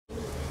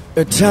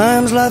At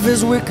times life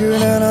is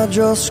wicked and I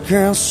just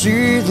can't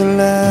see the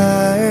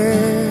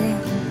light.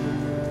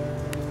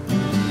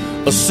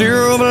 A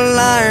silver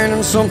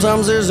lining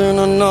sometimes isn't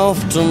enough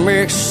to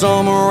make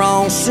some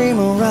wrong seem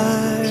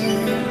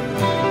right.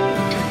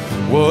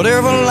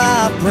 Whatever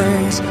life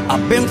brings,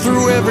 I've been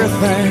through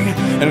everything,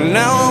 and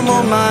now I'm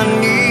on my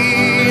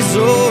knees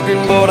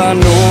looking, but I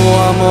know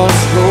I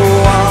must go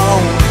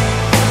on.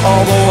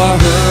 Although I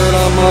hurt,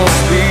 I must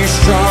be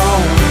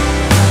strong,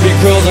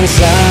 because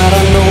inside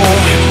I know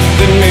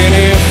that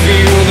many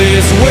feel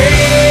this way.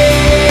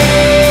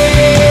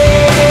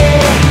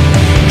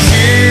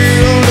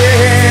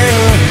 Children,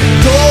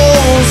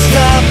 don't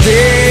stop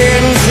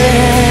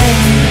dancing.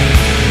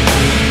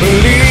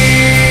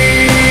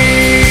 Believe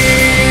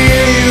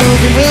you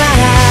can fly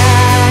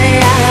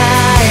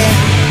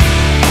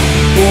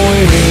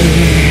away.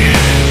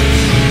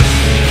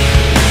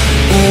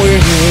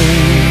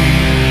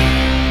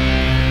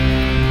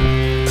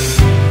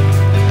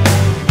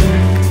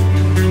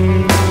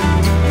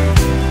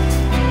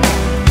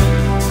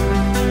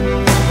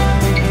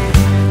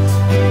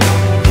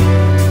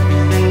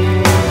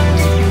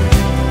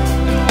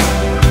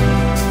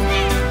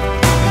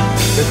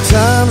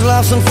 Times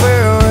life's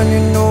unfair and you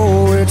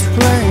know it's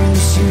plain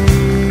to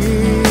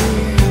see.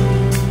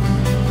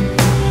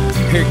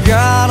 You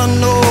gotta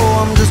know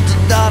I'm just a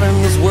dot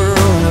in this world.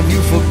 Have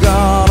you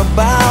forgot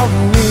about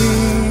me?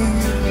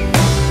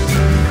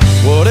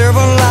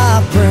 Whatever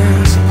life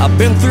brings, I've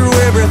been through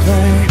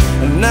everything,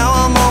 and now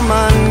I'm on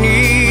my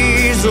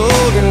knees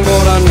looking,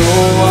 but I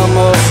know I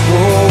must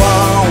go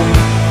on.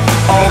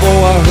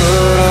 Although I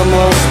hurt, I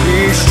must be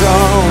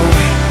strong,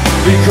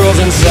 because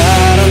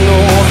inside I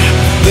know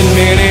that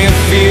many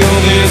feel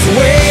this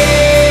way.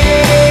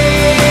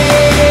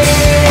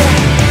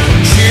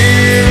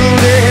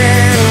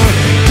 Children,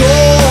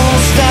 don't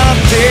stop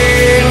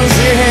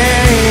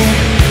dancing.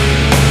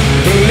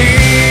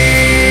 Believe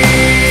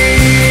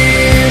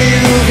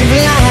you can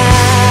fly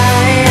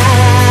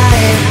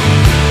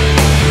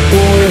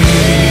away.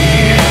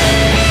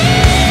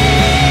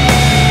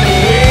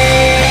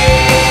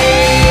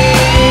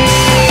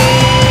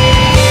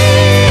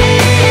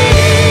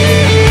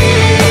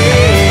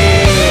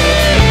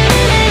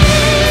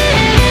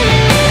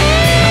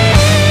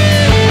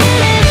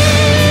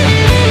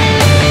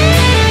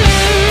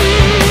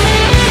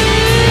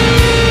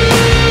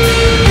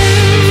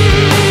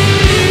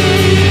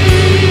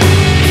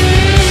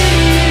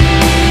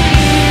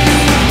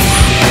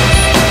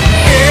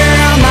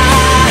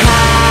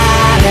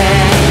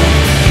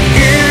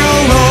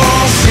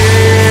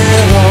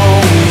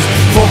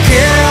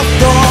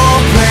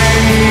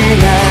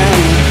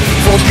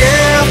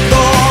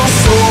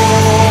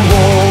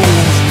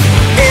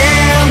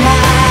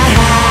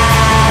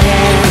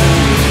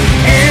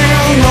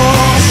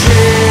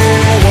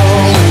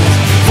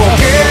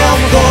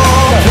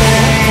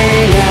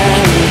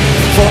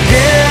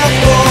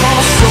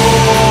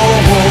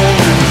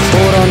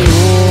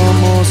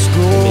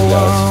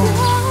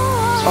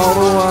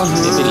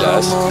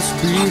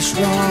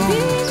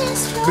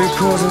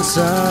 Because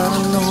inside I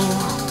know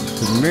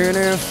that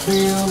many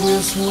feel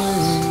this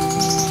way.